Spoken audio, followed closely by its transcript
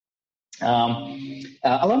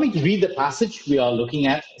Allow me to read the passage we are looking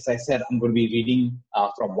at. As I said, I'm going to be reading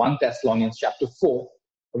from 1 Thessalonians chapter 4.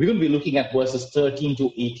 We're going to be looking at verses 13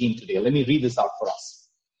 to 18 today. Let me read this out for us.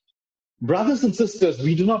 Brothers and sisters,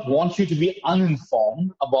 we do not want you to be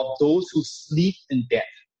uninformed about those who sleep in death,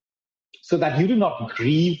 so that you do not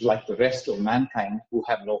grieve like the rest of mankind who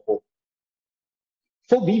have no hope.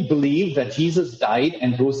 For we believe that Jesus died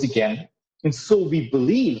and rose again, and so we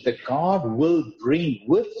believe that God will bring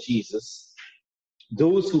with Jesus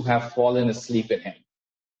those who have fallen asleep in him.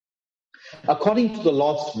 According to the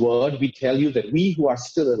Lord's word, we tell you that we who are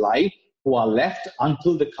still alive, who are left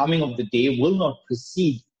until the coming of the day, will not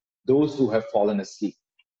precede those who have fallen asleep.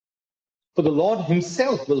 For the Lord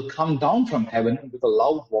himself will come down from heaven with a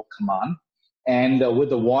loud command, and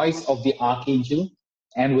with the voice of the archangel,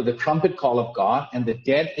 and with the trumpet call of God, and the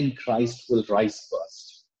dead in Christ will rise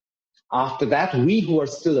first. After that, we who are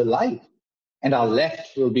still alive and are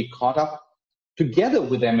left will be caught up together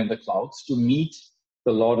with them in the clouds to meet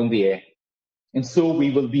the Lord in the air. And so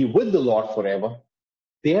we will be with the Lord forever.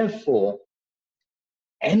 Therefore,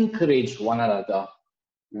 encourage one another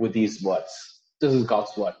with these words. This is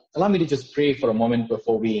God's word. Allow me to just pray for a moment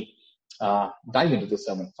before we dive into the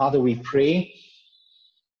sermon. Father, we pray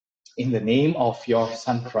in the name of your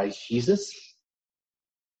Son, Christ Jesus.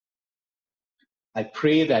 I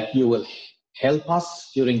pray that you will help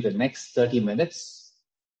us during the next 30 minutes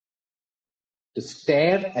to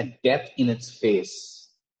stare at death in its face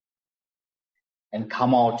and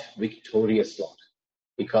come out victorious, Lord,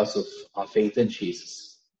 because of our faith in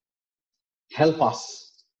Jesus. Help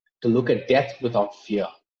us to look at death without fear.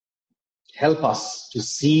 Help us to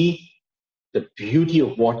see the beauty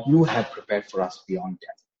of what you have prepared for us beyond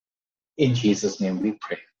death. In Jesus' name we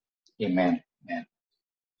pray. Amen. Amen.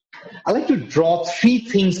 I'd like to draw three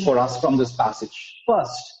things for us from this passage.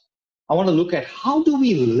 First, I want to look at how do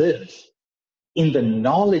we live in the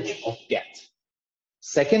knowledge of death.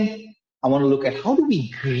 Second, I want to look at how do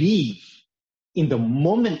we grieve in the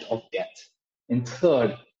moment of death. And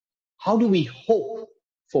third, how do we hope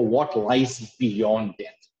for what lies beyond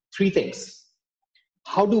death? Three things.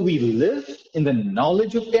 How do we live in the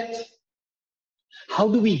knowledge of death? How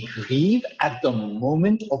do we grieve at the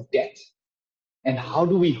moment of death? And how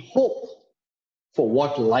do we hope for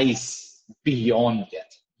what lies beyond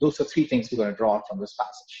death? Those are three things we're going to draw out from this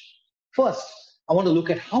passage. First, I want to look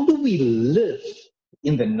at how do we live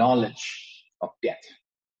in the knowledge of death.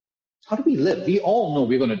 How do we live? We all know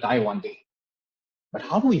we're going to die one day. But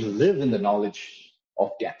how do we live in the knowledge of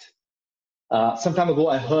death? Some time ago,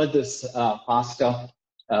 I heard this pastor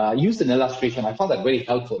use an illustration. I found that very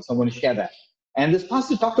helpful, so I'm going to share that. And this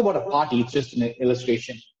pastor talked about a party. It's just an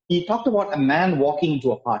illustration. He talked about a man walking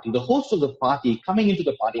into a party. The host of the party coming into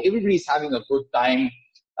the party. Everybody's having a good time.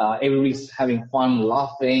 Everybody's having fun,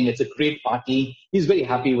 laughing. It's a great party. He's very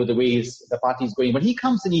happy with the way the party is going. But he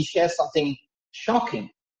comes and he shares something shocking.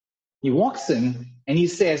 He walks in and he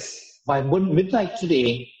says, by midnight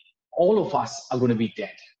today, all of us are going to be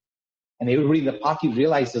dead. And everybody in the party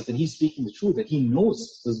realizes that he's speaking the truth, that he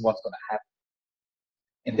knows this is what's going to happen.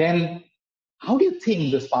 And then, how do you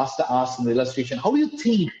think, this pastor asked in the illustration, how do you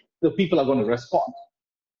think the people are going to respond?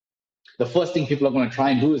 The first thing people are going to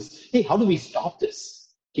try and do is, hey, how do we stop this?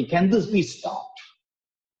 Okay, can this be stopped?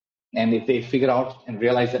 And if they figure out and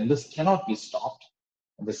realize that this cannot be stopped,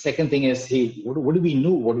 the second thing is, hey, what do we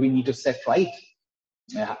know? What do we need to set right?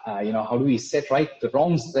 How do we set right the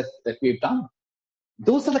wrongs that we've done?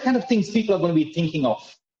 Those are the kind of things people are going to be thinking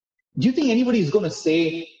of. Do you think anybody is going to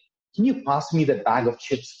say, can you pass me that bag of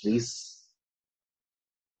chips, please?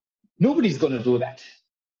 Nobody's going to do that.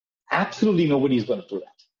 Absolutely nobody is going to do that.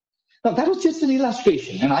 Now, that was just an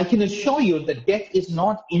illustration, and I can assure you that death is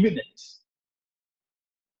not imminent.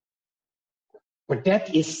 But death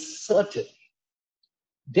is certain.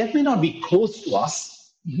 Death may not be close to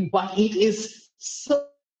us, but it is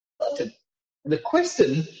certain. And the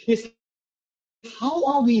question is, how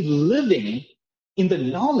are we living in the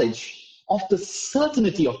knowledge of the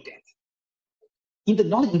certainty of death? In the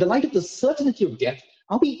light of the certainty of death,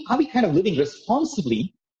 are we kind of living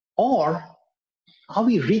responsibly, or are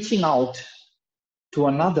we reaching out to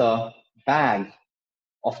another bag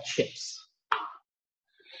of chips?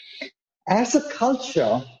 As a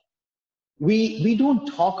culture, we don't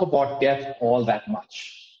talk about death all that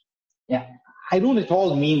much. Yeah, I don't at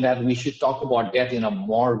all mean that we should talk about death in a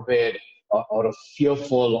morbid or a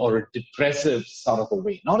fearful or a depressive sort of a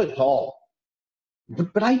way. Not at all.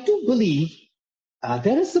 But I do believe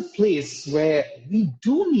there is a place where we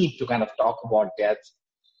do need to kind of talk about death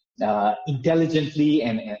intelligently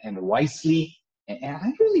and wisely. And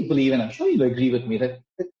I really believe, and I'm sure you'll agree with me, that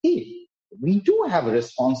hey, we do have a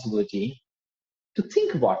responsibility to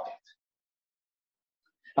think about death.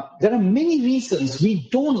 There are many reasons we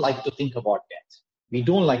don't like to think about death. We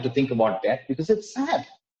don't like to think about death because it's sad,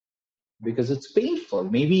 because it's painful.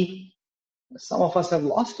 Maybe some of us have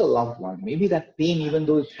lost a loved one. Maybe that pain, even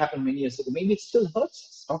though it happened many years ago, maybe it still hurts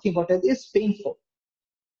us. Talking about death is painful.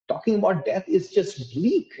 Talking about death is just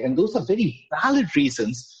bleak. And those are very valid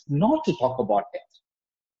reasons not to talk about death.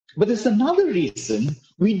 But there's another reason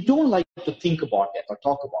we don't like to think about death or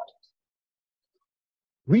talk about it.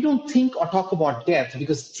 We don't think or talk about death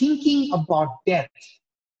because thinking about death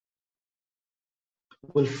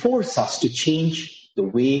will force us to change the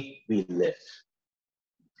way we live.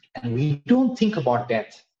 And we don't think about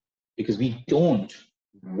death because we don't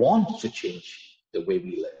want to change the way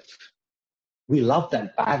we live. We love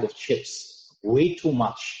that bag of chips way too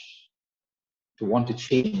much to want to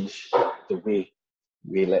change the way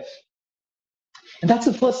we live. And that's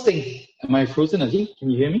the first thing. Am I frozen, Ajay? Can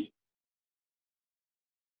you hear me?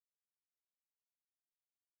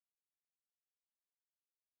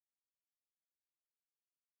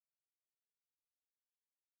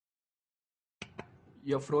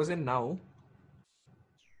 You're frozen now.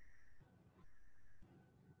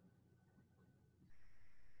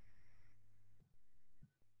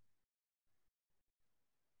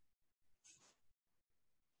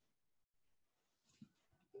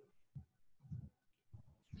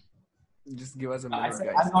 Just give us a minute, guys.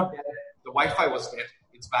 I'm not dead. The Wi-Fi was dead.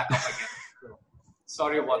 It's back up again. So,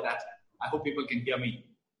 sorry about that. I hope people can hear me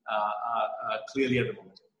clearly at the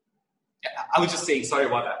moment. I was just saying, sorry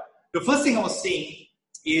about that. The first thing I was saying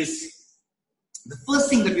is, the first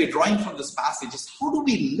thing that we're drawing from this passage is how do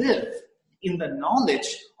we live in the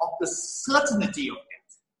knowledge of the certainty of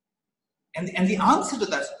death? And the answer to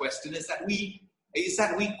that question is that we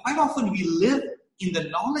quite often we live in the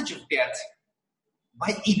knowledge of death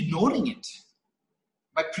by ignoring it,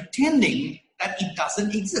 by pretending that it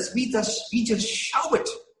doesn't exist. We just shove it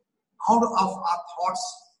out of our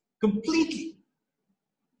thoughts completely.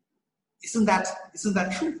 Isn't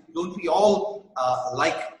that true? Don't we all,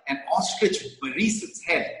 like an ostrich buries its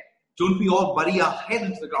head, don't we all bury our head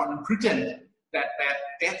into the ground and pretend that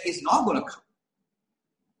death is not going to come?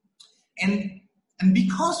 And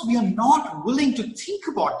because we are not willing to think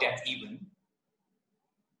about death even,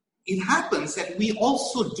 it happens that we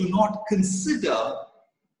also do not consider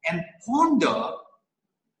and ponder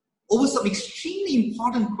over some extremely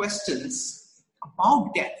important questions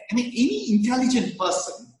about death. I mean, any intelligent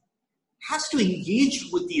person has to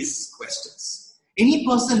engage with these questions. Any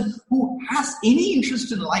person who has any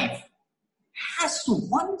interest in life has to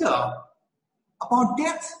wonder about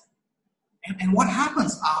death and what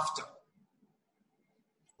happens after.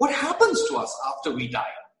 What happens to us after we die?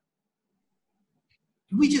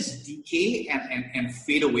 Do we just decay and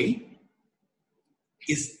fade away?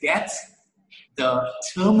 Is death the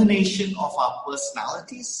termination of our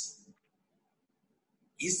personalities?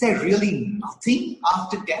 Is there really nothing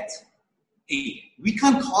after death? Hey, we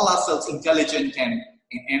can't call ourselves intelligent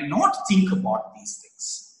and not think about these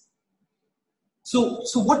things.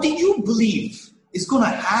 So what do you believe is going to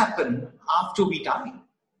happen after we die?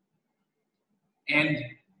 And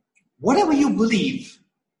whatever you believe,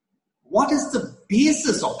 what is the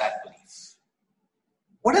basis of that belief?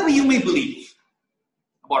 Whatever you may believe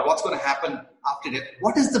about what's going to happen after death,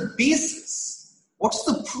 what is the basis? What's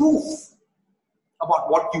the proof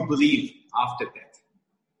about what you believe after death?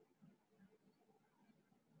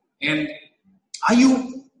 And are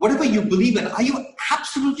you, whatever you believe in, are you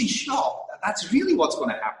absolutely sure that that's really what's going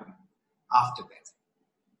to happen after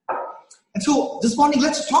death? And so this morning,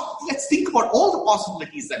 let's think about all the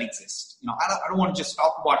possibilities that exist. I don't want to just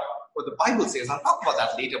talk about what the Bible says. I'll talk about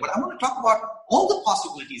that later, but I want to talk about all the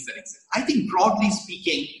possibilities that exist. I think broadly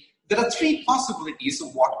speaking, there are three possibilities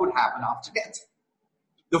of what could happen after death.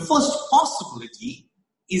 The first possibility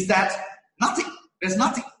is that nothing. There's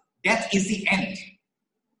nothing. Death is the end.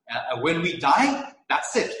 When we die,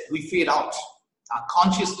 that's it. We fade out. Our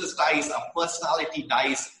consciousness dies. Our personality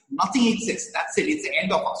dies. Nothing exists. That's it. It's the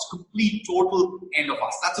end of us. Complete, total end of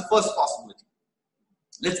us. That's the first possibility.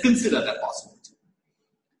 Let's consider that possibility.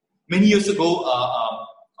 Many years ago,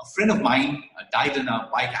 a friend of mine died in a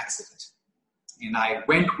bike accident. And I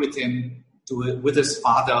went with him, with his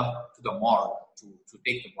father, to the morgue to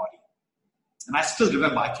take the body. And I still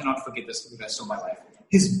remember, I cannot forget this for the rest of my life.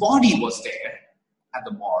 His body was there at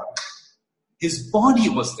the morgue. His body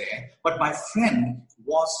was there, but my friend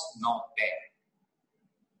was not there.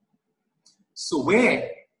 So where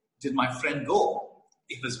did my friend go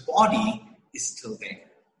if his body is still there?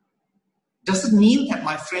 Does it mean that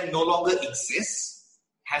my friend no longer exists?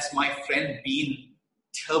 Has my friend been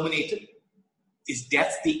terminated? Is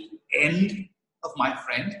death the end of my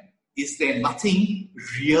friend? Is there nothing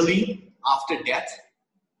really after death?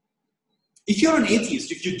 If you're an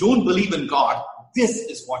atheist, if you don't believe in God, this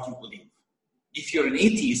is what you believe. If you're an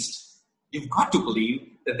atheist, you've got to believe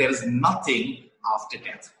that there is nothing after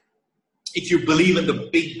death. If you believe in the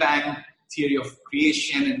Big Bang theory of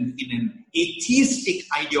creation and in an atheistic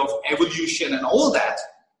idea of evolution and all that,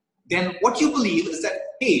 then what you believe is that,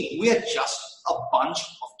 hey, we are just a bunch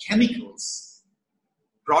of chemicals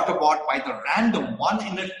brought about by the random 1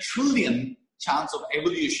 in a trillion chance of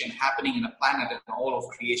evolution happening in a planet and all of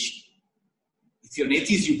creation. If you're an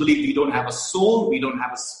atheist, you believe we don't have a soul, we don't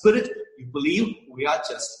have a spirit. You believe we are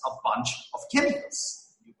just a bunch of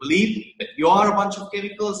chemicals. You believe that you are a bunch of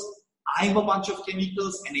chemicals, I'm a bunch of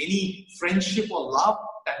chemicals, and any friendship or love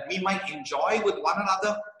that we might enjoy with one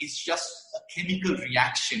another is just a chemical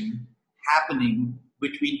reaction happening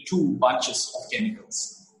between two bunches of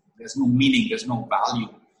chemicals. There's no meaning, there's no value,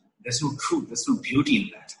 there's no truth, there's no beauty in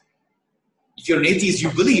that. If you're an atheist,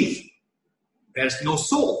 you believe there's no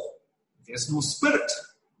soul, there's no spirit,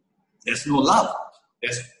 there's no love,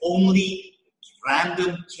 there's only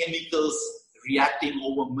random chemicals reacting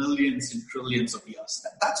over millions and trillions of years.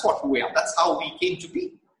 That's what we are. That's how we came to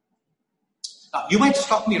be. Now, you might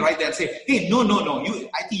stop me right there and say, hey, no,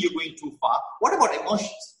 I think you're going too far. What about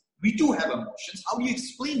emotions? We do have emotions. How do you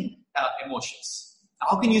explain emotions?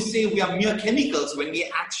 How can you say we are mere chemicals when we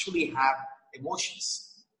actually have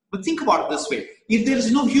emotions? But think about it this way. If there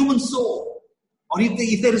is no human soul, or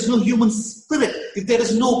if there is no human spirit, if there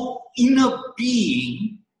is no inner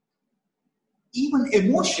being, even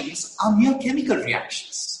emotions are mere chemical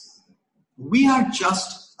reactions. We are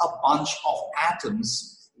just a bunch of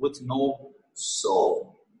atoms with no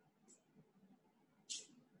soul.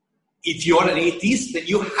 If you're an atheist, then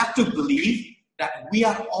you have to believe that we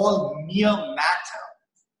are all mere matter,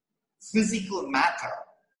 physical matter,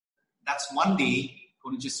 that's one day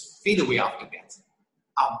going to just fade away after death.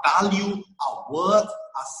 Our value, our worth,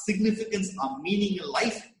 our significance, our meaning in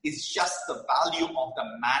life is just the value of the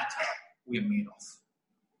matter we are made of.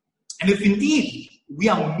 And if indeed we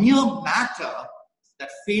are mere matter that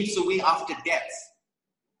fades away after death,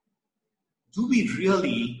 do we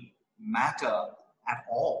really matter at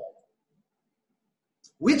all?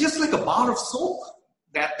 We're just like a bar of soap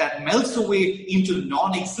that melts away into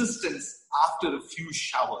non-existence after a few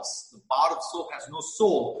showers. The bar of soap has no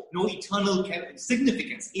soul, no eternal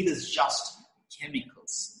significance. It is just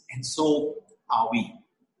chemicals. And so are we.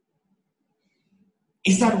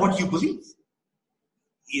 Is that what you believe?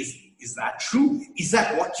 Is that true? Is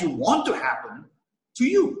that what you want to happen to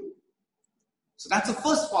you? So that's the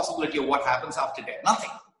first possibility of what happens after death. Nothing.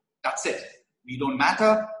 That's it. We don't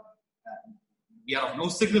matter. We are of no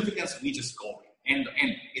significance. We just go away. And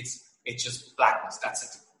it's just blackness. That's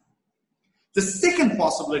it. The second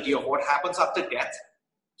possibility of what happens after death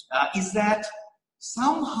is that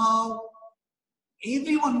somehow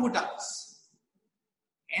everyone who dies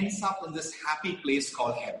ends up in this happy place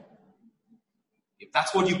called heaven. If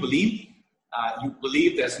that's what you believe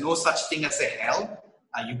there's no such thing as a hell.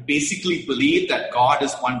 You basically believe that God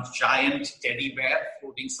is one giant teddy bear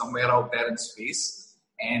floating somewhere out there in space.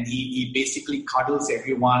 And he basically cuddles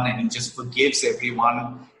everyone and he just forgives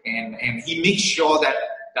everyone. And he makes sure that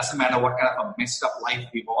doesn't matter what kind of a messed up life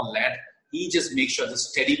we've all led, he just makes sure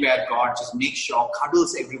this teddy bear God just makes sure,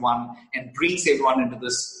 cuddles everyone and brings everyone into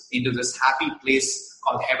this happy place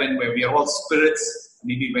called heaven where we are all spirits,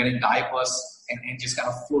 maybe wearing diapers and just kind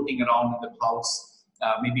of floating around in the clouds.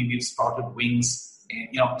 Maybe we've sprouted wings.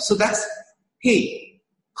 And, so that's, hey,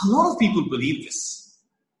 a lot of people believe this.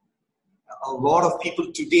 A lot of people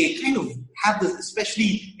today kind of have this,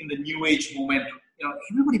 especially in the New Age movement.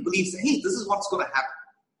 Everybody believes that, hey, this is what's going to happen.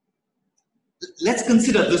 Let's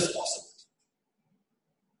consider this possibility.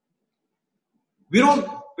 We're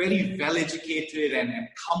all very well educated and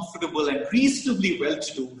comfortable and reasonably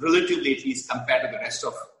well-to-do, relatively at least compared to the rest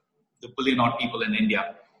of the billion-odd people in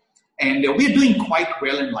India. And we're doing quite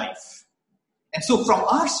well in life. And so from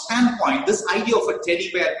our standpoint, this idea of a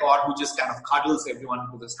teddy bear God who just kind of cuddles everyone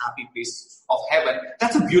to this happy place of heaven,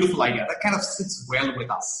 that's a beautiful idea. That kind of sits well with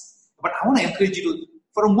us. But I want to encourage you to,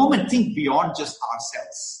 for a moment, think beyond just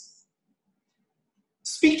ourselves.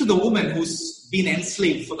 Speak to the woman who's been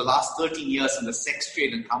enslaved for the last 13 years in the sex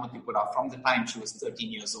trade in Kamathipura from the time she was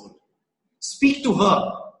 13 years old. Speak to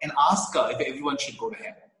her and ask her if everyone should go to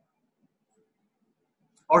heaven.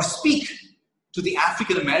 Or speak to the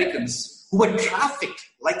African Americans who were trafficked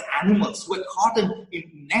like animals, who were caught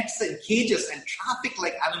in nets and cages and trafficked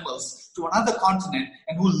like animals to another continent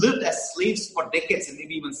and who lived as slaves for decades and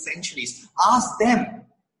maybe even centuries. Ask them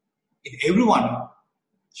if everyone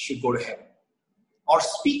should go to heaven. or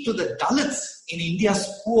speak to the Dalits in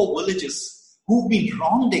India's poor villages who've been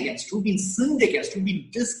wronged against, who've been sinned against, who've been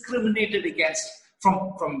discriminated against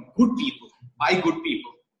from good people, by good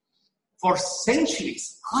people. For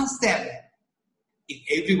centuries, ask them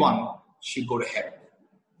if everyone should go to heaven.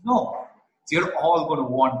 No, they're all going to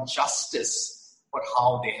want justice for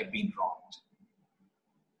how they have been wronged.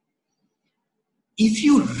 If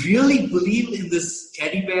you really believe in this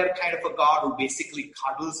teddy bear kind of a God who basically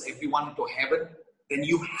cuddles everyone into heaven, then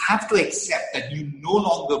you have to accept that you no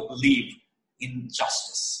longer believe in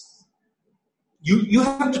justice. You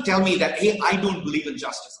have to tell me that, hey, I don't believe in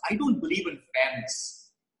justice. I don't believe in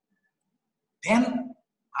fairness. Then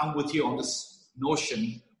I'm with you on this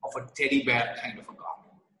notion of a teddy bear kind of a God.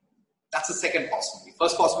 That's the second possibility.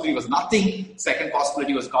 First possibility was nothing. Second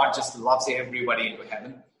possibility was God just loves everybody into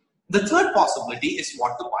heaven. The third possibility is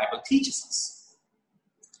what the Bible teaches us.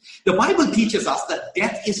 The Bible teaches us that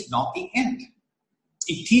death is not the end.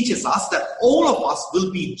 It teaches us that all of us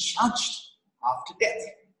will be judged after death.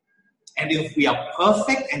 And if we are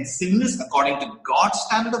perfect and sinless according to God's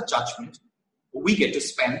standard of judgment, we get to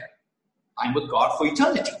spend time with God for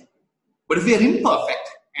eternity. But if we are imperfect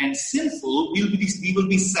and sinful, we will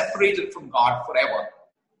be separated from God forever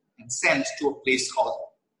and sent to a place called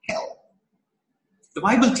hell. The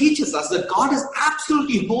Bible teaches us that God is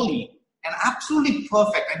absolutely holy and absolutely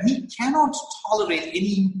perfect, and He cannot tolerate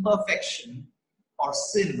any imperfection or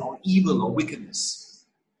sin or evil or wickedness.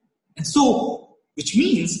 And so, which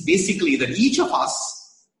means basically that each of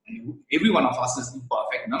us, every one of us is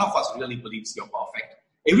imperfect. None of us really believes you're perfect.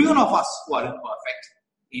 Every one of us who are imperfect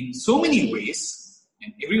in so many ways,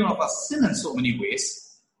 and every one of us sin in so many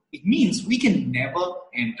ways, it means we can never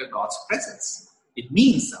enter God's presence. It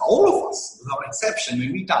means that all of us, without exception,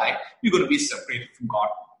 when we die, we're going to be separated from God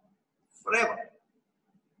forever.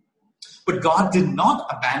 But God did not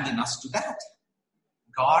abandon us to that.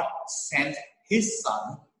 God sent His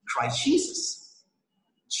Son, Christ Jesus.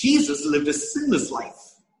 Jesus lived a sinless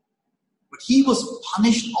life, but He was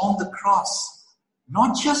punished on the cross,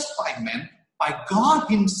 not just by men, by God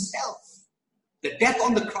Himself. The death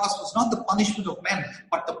on the cross was not the punishment of men,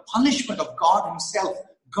 but the punishment of God Himself.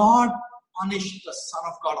 God punished the Son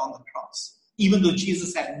of God on the cross, even though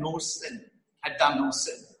Jesus had no sin, had done no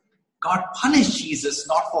sin. God punished Jesus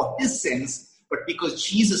not for His sins, but because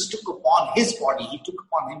Jesus took upon His body, He took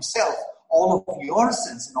upon Himself all of your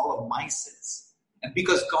sins and all of my sins. And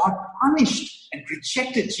because God punished and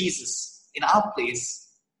rejected Jesus in our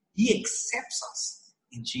place, He accepts us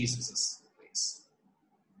in Jesus' place.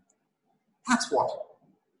 That's what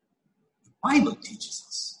the Bible teaches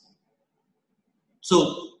us.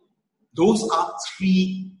 So, those are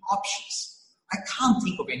three options. I can't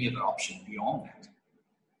think of any other option beyond that.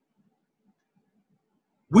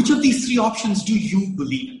 Which of these three options do you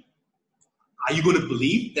believe in? Are you going to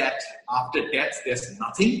believe that after death there's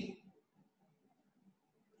nothing?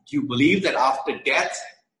 Do you believe that after death,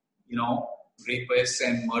 rapists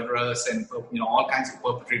and murderers and all kinds of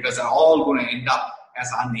perpetrators are all going to end up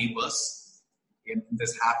as our neighbors in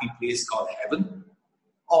this happy place called heaven?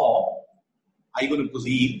 Or are you going to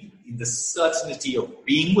believe in the certainty of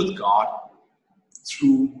being with God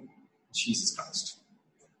through Jesus Christ?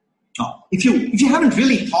 Now, if you haven't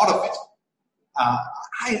really thought of it,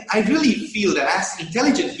 I really feel that as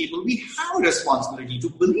intelligent people, we have a responsibility to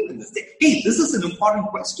believe in this. Hey, this is an important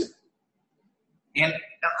question. And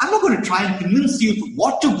I'm not going to try and convince you to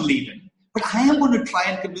what to believe in, but I am going to try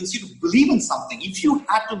and convince you to believe in something. If you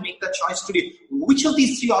had to make that choice today, which of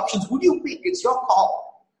these three options would you pick? It's your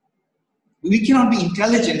call. We cannot be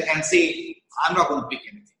intelligent and say, I'm not going to pick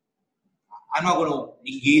anything. I'm not going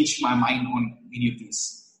to engage my mind on any of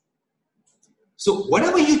these. So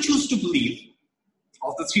whatever you choose to believe,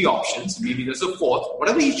 of the three options, maybe there's a fourth,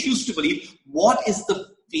 whatever you choose to believe, what is the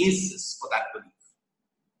basis for that belief?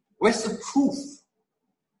 Where's the proof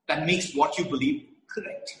that makes what you believe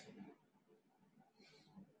correct?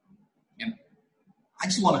 And I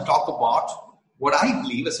just want to talk about what I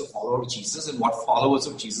believe as a follower of Jesus and what followers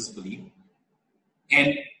of Jesus believe.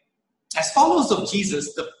 And as followers of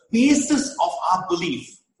Jesus, the basis of our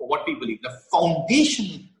belief, for what we believe, the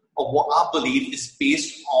foundation of what our belief is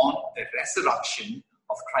based on the resurrection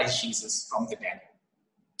of Christ Jesus from the dead.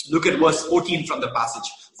 Look at verse 14 from the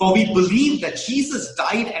passage. For we believe that Jesus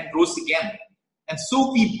died and rose again. And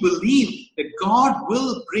so we believe that God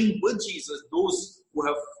will bring with Jesus those who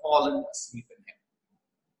have fallen asleep in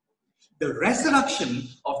Him. The resurrection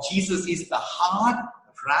of Jesus is the hard,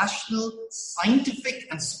 rational, scientific,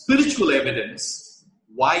 and spiritual evidence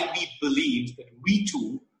why we believe that we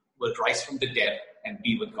too will rise from the dead and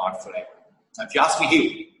be with God forever. Now, if you ask me,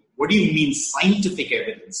 hey, what do you mean scientific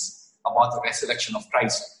evidence? about the resurrection of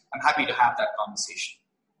Christ, I'm happy to have that conversation.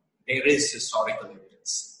 There is historical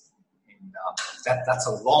evidence. And that's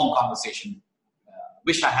a long conversation.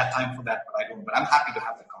 Wish I had time for that, but I don't. But I'm happy to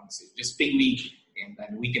have that conversation. Just ping me and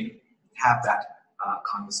then we can have that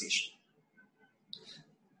conversation.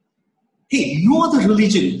 Hey, no other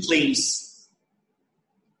religion claims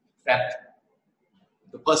that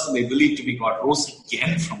the person they believe to be God rose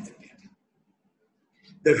again from the dead.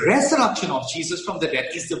 The resurrection of Jesus from the dead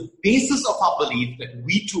is the basis of our belief that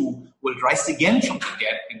we too will rise again from the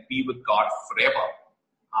dead and be with God forever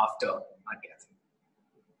after our death.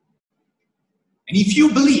 And if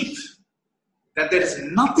you believe that there is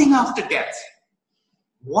nothing after death,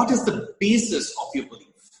 what is the basis of your belief?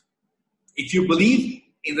 If you believe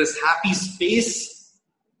in this happy space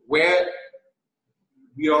where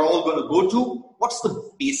we are all going to go to, what's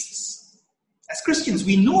the basis? As Christians,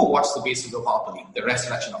 we know what's the basis of our belief, the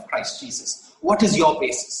resurrection of Christ Jesus. What is your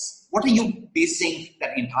basis? What are you basing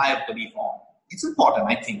that entire belief on? It's important,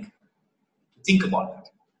 I think, to think about that.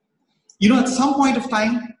 You know, at some point of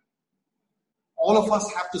time, all of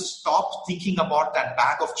us have to stop thinking about that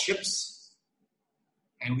bag of chips,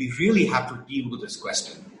 and we really have to deal with this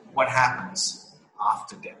question: what happens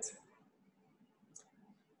after death?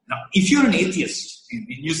 Now, if you're an atheist, in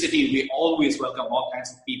New City, we always welcome all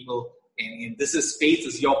kinds of people. And this is faith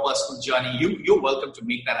is your personal journey. You're welcome to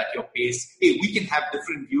make that at your pace. Hey, we can have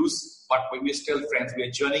different views, but we're still friends.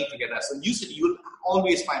 We're journeying together. So New City, you'll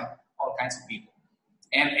always find all kinds of people.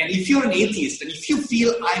 And if you're an atheist, and if you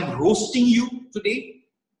feel I'm roasting you today,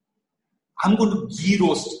 I'm going to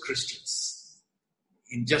de-roast Christians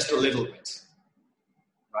in just a little bit.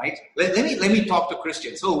 Right? Let me talk to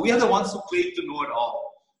Christians. So we are the ones who claim to know it all.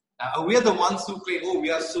 We are the ones who claim,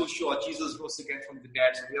 we are so sure Jesus rose again from the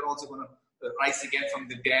dead, so we are also going to rise again from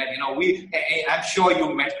the dead. You know, I'm sure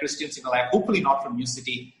you met Christians in your life, hopefully not from New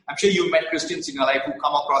City. I'm sure you met Christians in your life who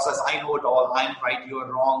come across as, I know it all, I'm right, you're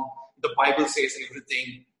wrong. The Bible says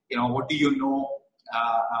everything. You know, what do you know?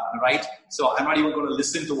 Right? So I'm not even going to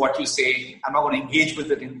listen to what you say. I'm not going to engage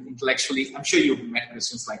with it intellectually. I'm sure you've met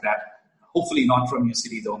Christians like that. Hopefully not from New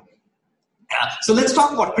City though. So let's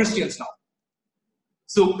talk about Christians now.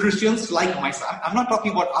 So Christians like myself, I'm not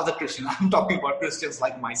talking about other Christians, I'm talking about Christians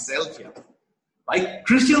like myself here. Right?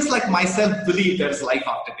 Christians like myself believe there is life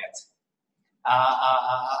after death.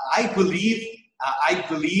 I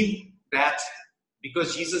believe that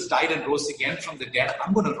because Jesus died and rose again from the dead,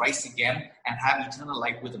 I'm going to rise again and have eternal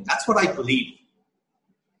life with him. That's what I believe.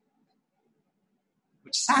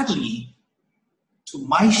 But sadly, to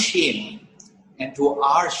my shame and to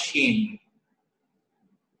our shame,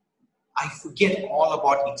 I forget all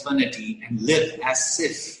about eternity and live as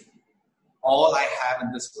if all I have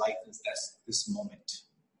in this life is this moment.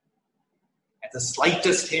 At the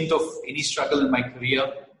slightest hint of any struggle in my career,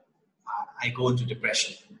 I go into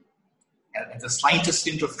depression. At the slightest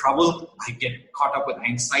hint of trouble, I get caught up with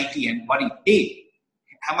anxiety and worry. Hey,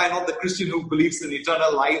 am I not the Christian who believes in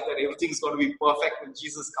eternal life, that everything's going to be perfect when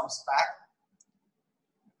Jesus comes back?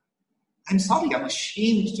 I'm sorry, I'm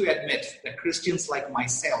ashamed to admit that Christians like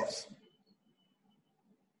myself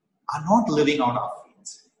are not living out our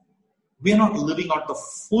faith. We are not living out the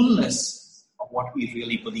fullness of what we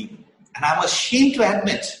really believe in. And I'm ashamed to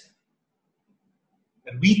admit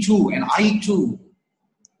that we too, and I too,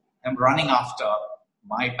 am running after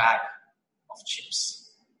my bag of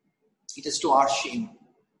chips. It is to our shame.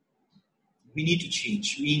 We need to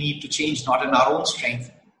change. We need to change not in our own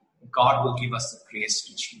strength. God will give us the grace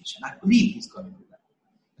to change. And I believe he's going to do that.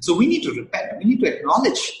 So we need to repent. We need to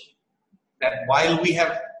acknowledge that while we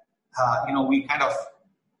have we kind of,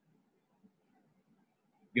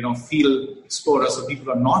 feel explorers or people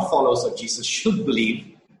who are not followers of Jesus should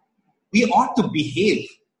believe, we ought to behave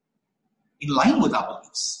in line with our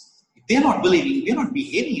beliefs. If they're not believing, we're not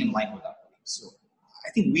behaving in line with our beliefs. So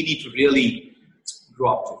I think we need to really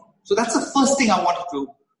grow up to it. So that's the first thing I wanted to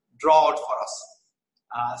draw out for us.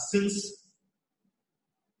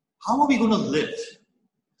 How are we going to live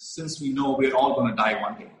since we know we're all going to die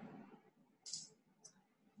one day?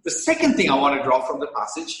 The second thing I want to draw from the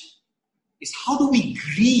passage is, how do we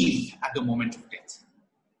grieve at the moment of death?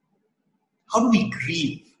 How do we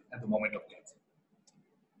grieve at the moment of death?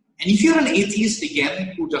 And if you're an atheist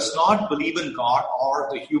again who does not believe in God or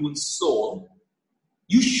the human soul,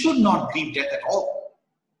 you should not grieve death at all.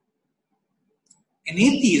 An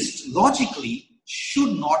atheist logically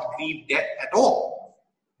should not grieve death at all,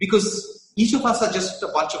 because each of us are just a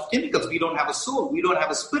bunch of chemicals. We don't have a soul. We don't have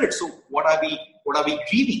a spirit. So what are we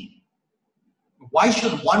grieving? Why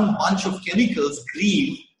should one bunch of chemicals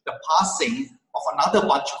grieve the passing of another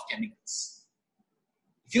bunch of chemicals?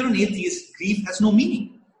 If you're an atheist, grief has no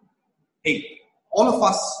meaning. Hey, all of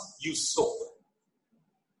us use soap.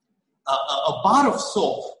 A bar of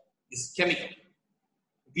soap is chemical.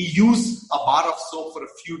 We use a bar of soap for a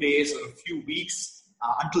few days or a few weeks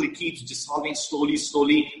until it keeps dissolving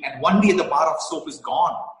slowly, and one day the bar of soap is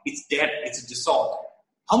gone. It's dead. It's dissolved.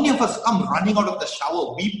 How many of us come running out of the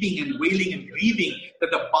shower, weeping and wailing and grieving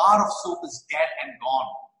that the bar of soap is dead and gone?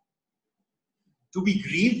 Do we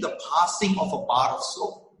grieve the passing of a bar of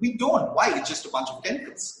soap? We don't. Why? It's just a bunch of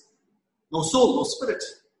chemicals. No soul, no spirit,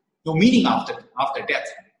 no meaning after death.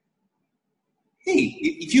 Hey,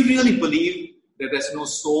 if you really believe that there's no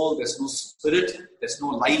soul, there's no spirit, there's no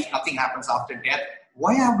life, nothing happens after death,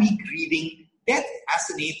 why are we grieving death? As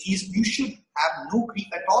an atheist, you should have no grief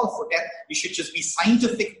at all for death. You should just be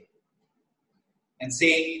scientific and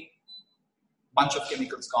say, bunch of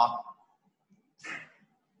chemicals gone.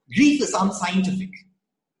 Grief is unscientific.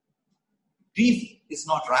 Grief is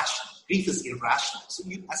not rational. Grief is irrational. So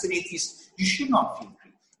you, as an atheist, you should not feel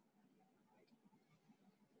grief.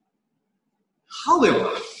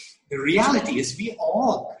 However, the reality is we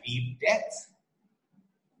all grieve death.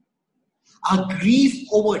 Our grief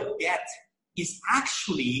over death is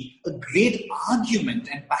actually a great argument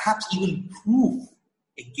and perhaps even proof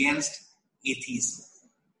against atheism.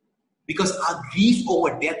 Because our grief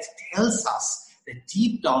over death tells us that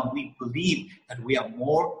deep down we believe that we are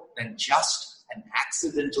more than just an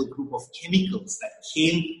accidental group of chemicals that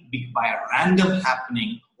came by a random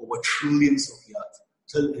happening over trillions of years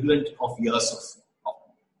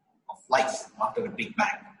of life after a Big Bang.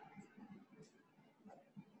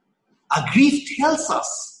 Our grief tells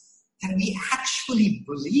us that we actually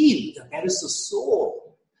believe that there is a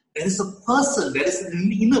soul, there is a person, there is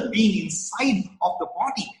an inner being inside of the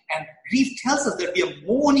body. And grief tells us that we are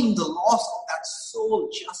mourning the loss of that soul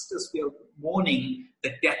just as we are mourning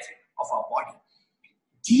the death of our body.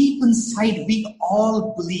 Deep inside, we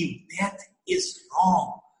all believe death is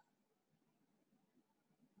wrong.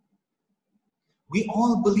 We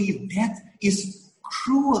all believe death is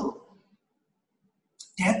cruel.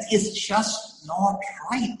 Death is just not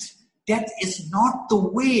right. Death is not the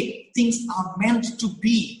way things are meant to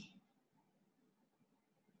be.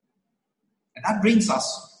 And that brings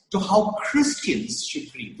us to how Christians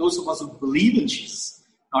should grieve. Those of us who believe in Jesus,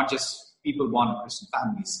 not just people born in Christian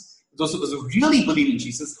families. Those of us who really believe in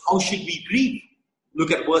Jesus, how should we grieve?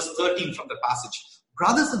 Look at verse 13 from the passage.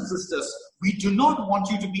 Brothers and sisters, we do not want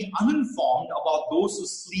you to be uninformed about those who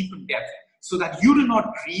sleep in death, so that you do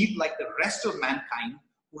not grieve like the rest of mankind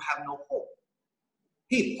who have no hope.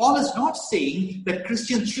 Hey, Paul is not saying that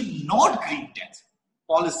Christians should not grieve death.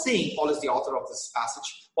 Paul is the author of this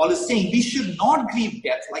passage, Paul is saying we should not grieve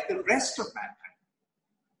death like the rest of mankind.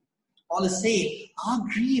 Paul is saying our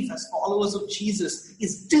grief as followers of Jesus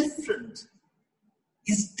is different.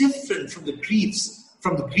 Is different from the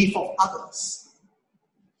grief of others.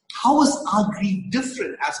 How is our grief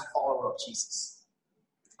different as a follower of Jesus?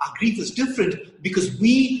 Our grief is different because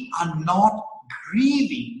we are not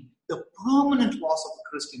grieving the permanent loss of a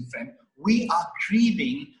Christian friend. We are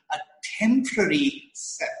grieving a temporary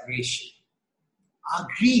separation. Our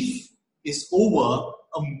grief is over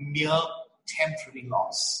a mere temporary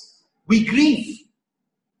loss. We grieve,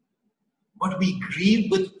 but we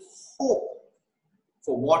grieve with hope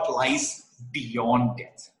for what lies beyond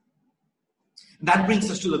death. And that brings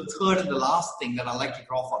us to the third and the last thing that I'd like to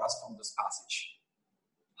draw for us from this passage.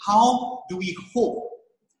 How do we hope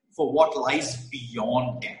for what lies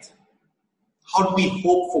beyond death? How do we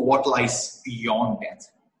hope for what lies beyond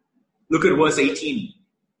death? Look at verse 18.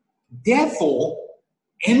 Therefore,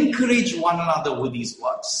 encourage one another with these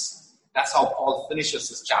words. That's how Paul finishes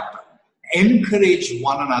this chapter. Encourage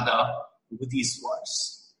one another with these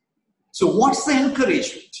words. So what's the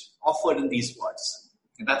encouragement offered in these words?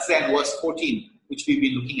 And that's there in verse 14, which we've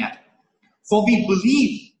been looking at. For we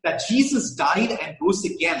believe that Jesus died and rose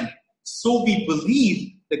again. So we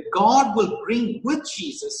believe that God will bring with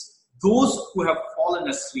Jesus those who have fallen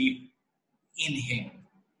asleep in him.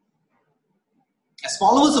 As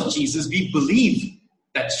followers of Jesus, we believe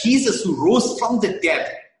that Jesus, who rose from the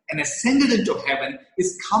dead and ascended into heaven,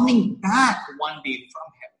 is coming back one day from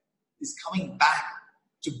heaven. Is coming back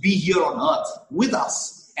to be here on earth with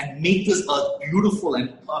us and make this earth beautiful and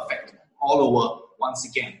perfect all over once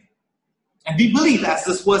again. And we believe, as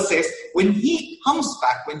this verse says, when he comes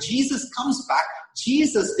back, when Jesus comes back,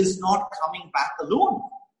 Jesus is not coming back alone.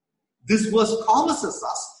 This verse promises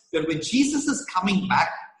us that when Jesus is coming back,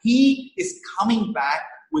 he is coming back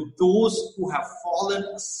with those who have fallen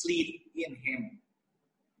asleep in him.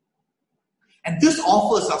 And this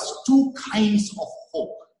offers us two kinds of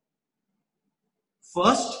hope.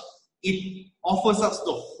 First, it offers us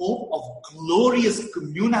the hope of glorious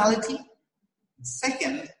communality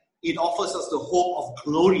Second, it offers us the hope of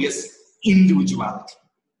glorious individuality,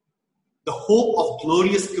 the hope of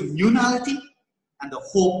glorious communality, and the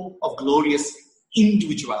hope of glorious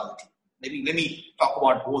individuality. Let me talk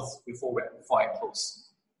about both before I close.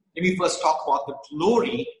 Let me first talk about the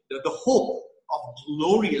glory, the hope of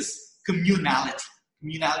glorious communality.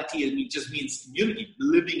 Communality just means community,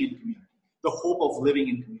 living in community. The hope of living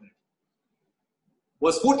in community.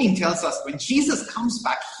 Verse 14 tells us when Jesus comes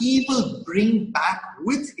back, he will bring back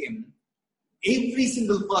with him every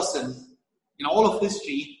single person in all of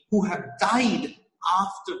history who have died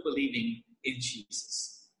after believing in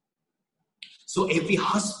Jesus. So every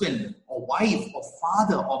husband or wife or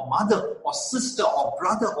father or mother or sister or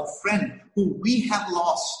brother or friend who we have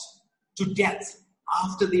lost to death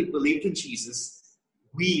after they believed in Jesus,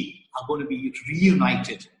 we are going to be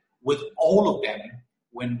reunited with all of them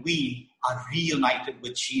when we are reunited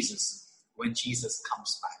with Jesus when Jesus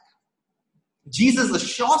comes back. Jesus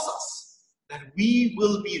assures us that we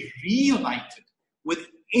will be reunited with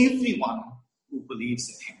everyone who believes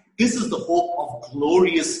in him. This is the hope of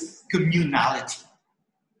glorious communality.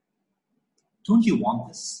 Don't you want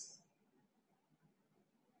this?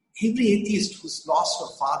 Every atheist who's lost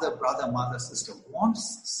a father, brother, mother, sister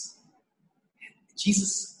wants this.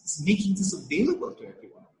 Jesus is making this available to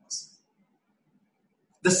everyone of us.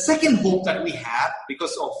 The second hope that we have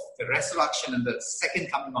because of the resurrection and the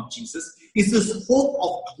second coming of Jesus is this hope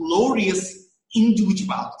of glorious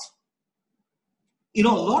individuality. You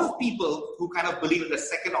know, a lot of people who kind of believe in the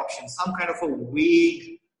second option, some kind of a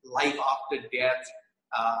vague life after death,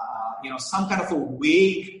 some kind of a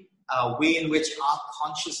vague way in which our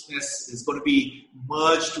consciousness is going to be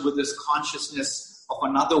merged with this consciousness of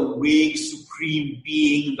another vague supreme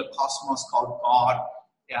being in the cosmos called God.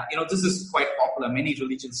 Yeah, this is quite popular. Many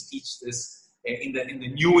religions teach this. In the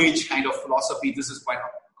New Age kind of philosophy, this is quite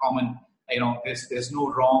common. There's no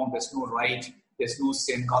wrong, there's no right, there's no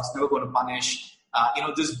sin. God's never going to punish.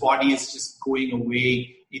 This body is just going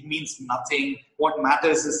away. It means nothing. What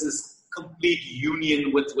matters is this complete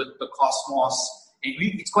union with the cosmos. And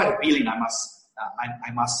it's quite appealing, I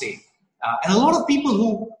must say. And a lot of people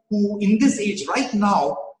who in this age right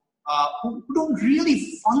now, who don't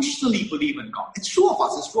really functionally believe in God. It's true of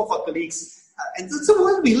us. It's true of our colleagues. It's the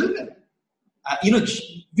world we live in.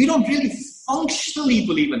 We don't really functionally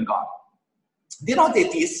believe in God. They're not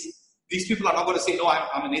atheists. These people are not going to say, no,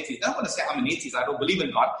 I'm an atheist. They're not going to say, I'm an atheist. I don't believe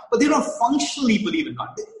in God. But they don't functionally believe in God.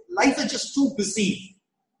 Life is just too busy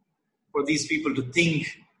for these people to think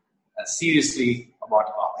seriously about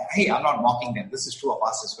God. Hey, I'm not mocking them. This is true of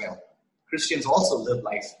us as well. Christians also live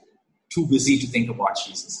life too busy to think about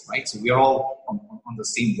Jesus, right? So we are all on the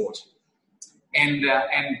same boat. And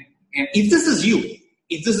if this is you,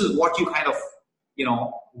 if this is what you kind of,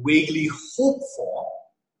 vaguely hope for,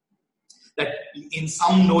 that in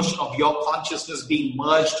some notion of your consciousness being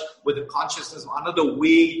merged with the consciousness of another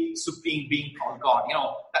vague supreme being called God,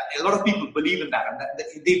 a lot of people believe in that,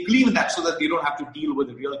 and they believe in that so that they don't have to deal with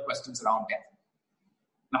the real questions around death.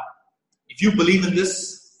 Now, if you believe in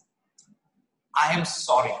this, I am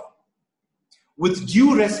sorry. With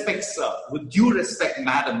due respect, sir, with due respect,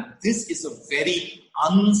 madam, this is a very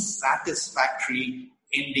unsatisfactory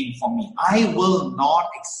ending for me. I will not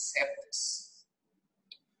accept this.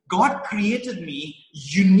 God created me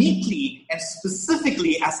uniquely and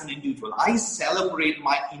specifically as an individual. I celebrate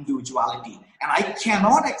my individuality. And I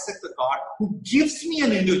cannot accept a God who gives me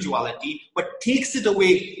an individuality but takes it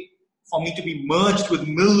away for me to be merged with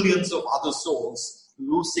millions of other souls,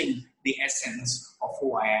 losing the essence of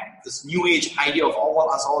who I am. This new age idea of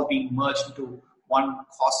us all being merged into one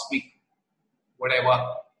cosmic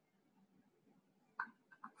whatever.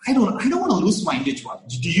 I don't want to lose my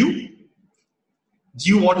individuality. Do you? Do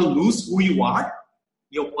you want to lose who you are?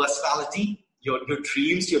 Your personality, your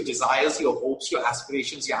dreams, your desires, your hopes, your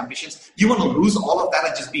aspirations, your ambitions? Do you want to lose all of that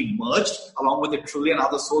and just be merged along with a trillion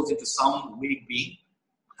other souls into some weak being?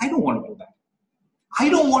 I don't want to do that. I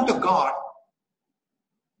don't want a God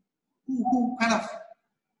who kind of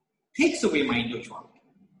takes away my individuality.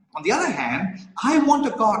 On the other hand, I want a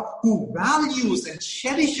God who values and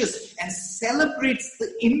cherishes and celebrates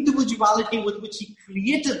the individuality with which He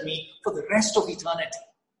created me for the rest of eternity.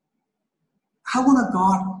 I want a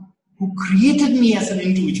God who created me as an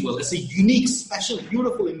individual, as a unique, special,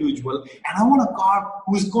 beautiful individual, and I want a God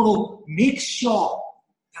who is going to make sure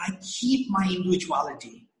that I keep my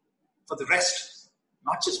individuality for the rest,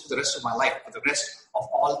 not just for the rest of my life, but the rest of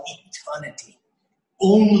all eternity.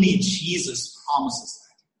 Only Jesus promises that.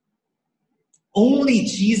 Only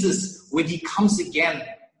Jesus, when He comes again,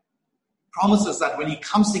 promises that when He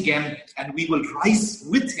comes again and we will rise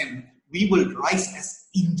with Him, we will rise as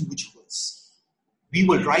individuals. We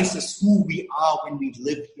will rise as who we are when we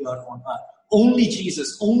live here on earth. Only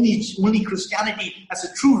Jesus, only Christianity as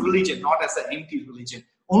a true religion, not as an empty religion.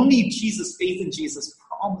 Only Jesus, faith in Jesus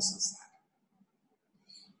promises that.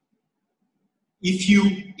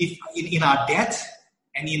 If in our death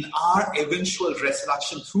and in our eventual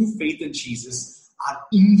resurrection through faith in Jesus, our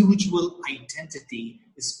individual identity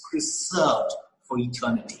is preserved for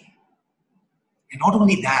eternity. And not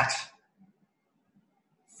only that,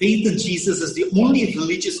 faith in Jesus is the only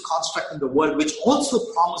religious construct in the world which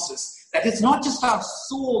also promises that it's not just our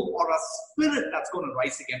soul or our spirit that's going to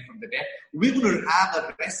rise again from the dead. We're going to have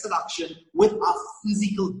a resurrection with our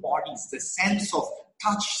physical bodies, the sense of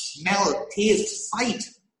touch, smell, taste, sight,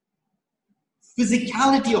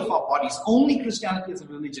 physicality of our bodies. Only Christianity as a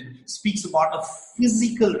religion speaks about a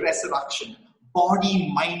physical resurrection,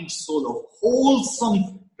 body, mind, soul, a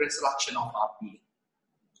wholesome resurrection of our being.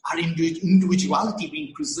 Our individuality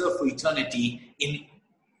being preserved for eternity in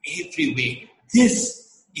every way. This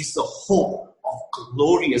is the hope of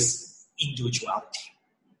glorious individuality.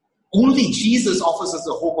 Only Jesus offers us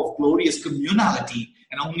the hope of glorious communality,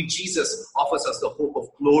 and only Jesus offers us the hope of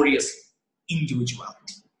glorious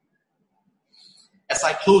individuality. As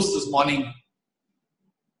I close this morning,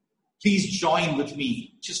 please join with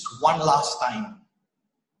me just one last time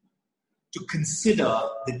to consider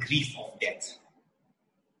the grief of death.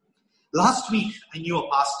 Last week, I knew a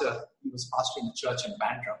pastor. He was pastoring a church in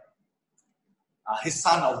Bandra. His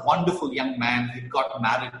son, a wonderful young man, he got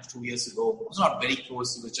married 2 years ago. He was not very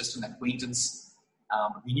close. He was just an acquaintance.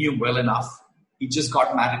 We knew him well enough. He just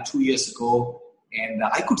got married 2 years ago. And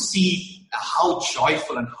I could see how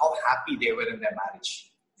joyful and how happy they were in their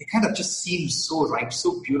marriage. They kind of just seemed so right,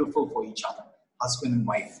 so beautiful for each other, husband and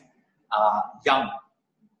wife. Young.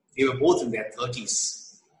 They were both in their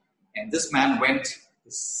 30s. And this man went,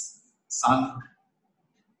 his son, I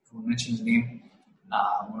won't mention his name,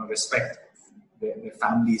 I want to respect their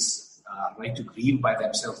family's right to grieve by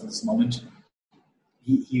themselves in this moment.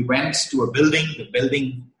 He went to a building, the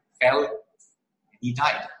building fell, and he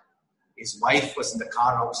died. His wife was in the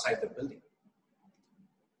car outside the building.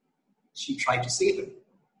 She tried to save him.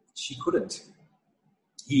 She couldn't.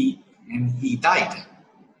 He died.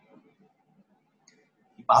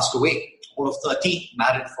 He passed away, all of 30,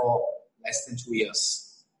 married for less than 2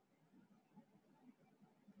 years.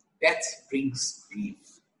 Death brings grief.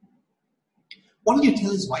 What will you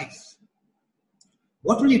tell his wife?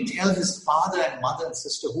 What will you tell his father and mother and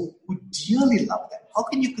sister who dearly love them? How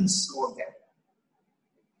can you console them?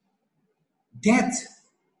 Death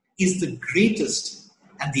is the greatest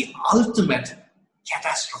and the ultimate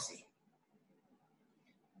catastrophe.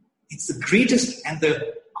 It's the greatest and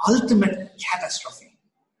the ultimate catastrophe.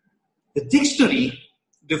 The dictionary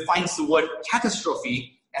defines the word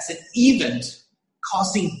catastrophe as an event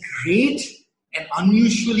causing great and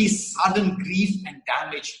unusually sudden grief and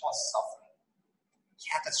damage or suffering.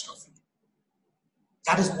 Catastrophe.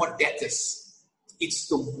 That is what death is. It's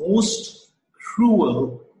the most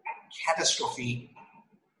cruel catastrophe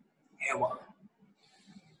ever.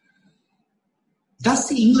 Does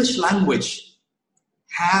the English language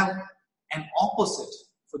have an opposite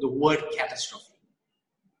for the word catastrophe?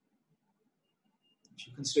 If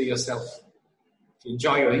you consider yourself to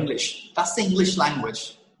enjoy your English, does the English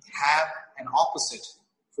language have an opposite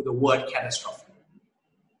for the word catastrophe?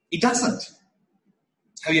 It doesn't.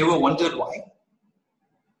 Have you ever wondered why?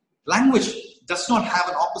 Language does not have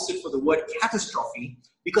an opposite for the word catastrophe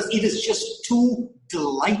because it is just too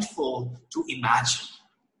delightful to imagine.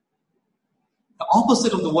 The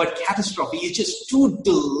opposite of the word catastrophe is just too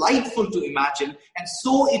delightful to imagine, and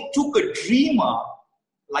so it took a dreamer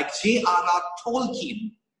like J.R.R.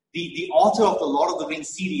 Tolkien, the author of the Lord of the Rings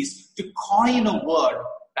series, to coin a word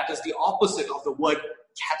that is the opposite of the word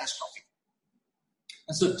catastrophe.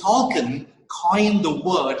 And so Tolkien coined the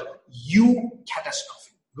word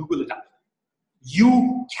eucatastrophe. Google it up.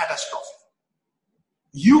 Eucatastrophe.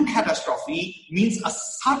 Eucatastrophe means a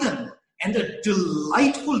sudden and a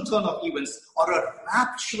delightful turn of events, or a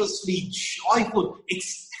rapturously joyful,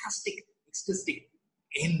 ecstatic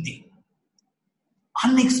ending.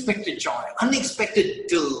 Unexpected joy, unexpected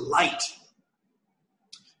delight.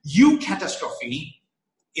 Eucatastrophe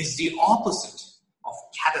is the opposite of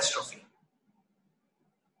catastrophe.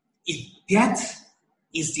 If death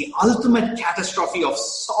is the ultimate catastrophe of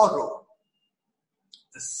sorrow,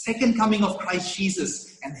 the second coming of Christ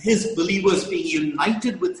Jesus and his believers being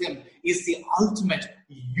united with him is the ultimate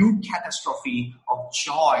eucatastrophe of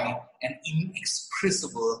joy and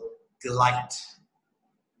inexpressible delight.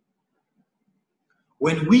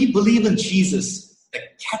 When we believe in Jesus, the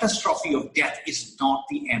catastrophe of death is not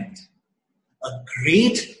the end. a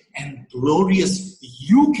great and glorious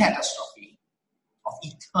catastrophe of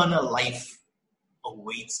eternal life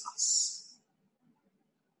awaits us.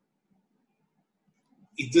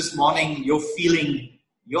 If this morning you're feeling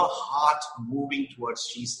your heart moving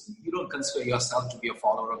towards Jesus, you don't consider yourself to be a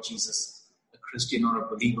follower of Jesus, a Christian or a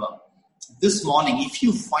believer. This morning, if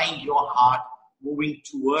you find your heart moving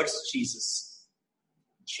towards Jesus,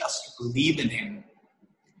 just believe in Him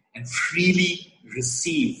and freely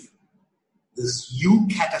receive this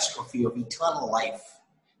catastrophe of eternal life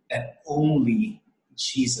that only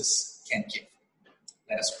Jesus can give.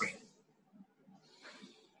 Let us pray.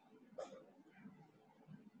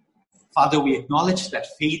 Father, we acknowledge that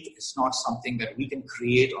faith is not something that we can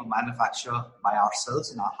create or manufacture by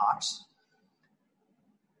ourselves in our hearts.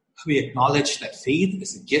 We acknowledge that faith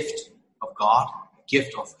is a gift of God, a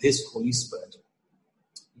gift of His Holy Spirit.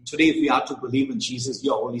 And today, if we are to believe in Jesus,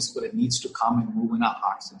 your Holy Spirit needs to come and move in our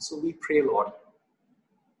hearts. And so we pray, Lord,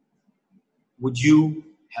 would you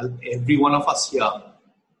help every one of us here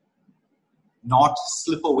not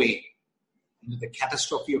slip away into the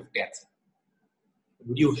catastrophe of death?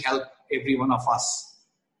 Would you help every one of us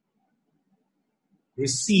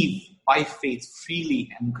receive by faith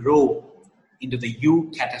freely and grow into the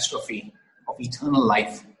catastrophe of eternal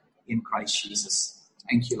life in Christ Jesus?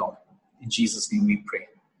 Thank you, Lord. In Jesus' name we pray.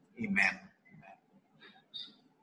 Amen.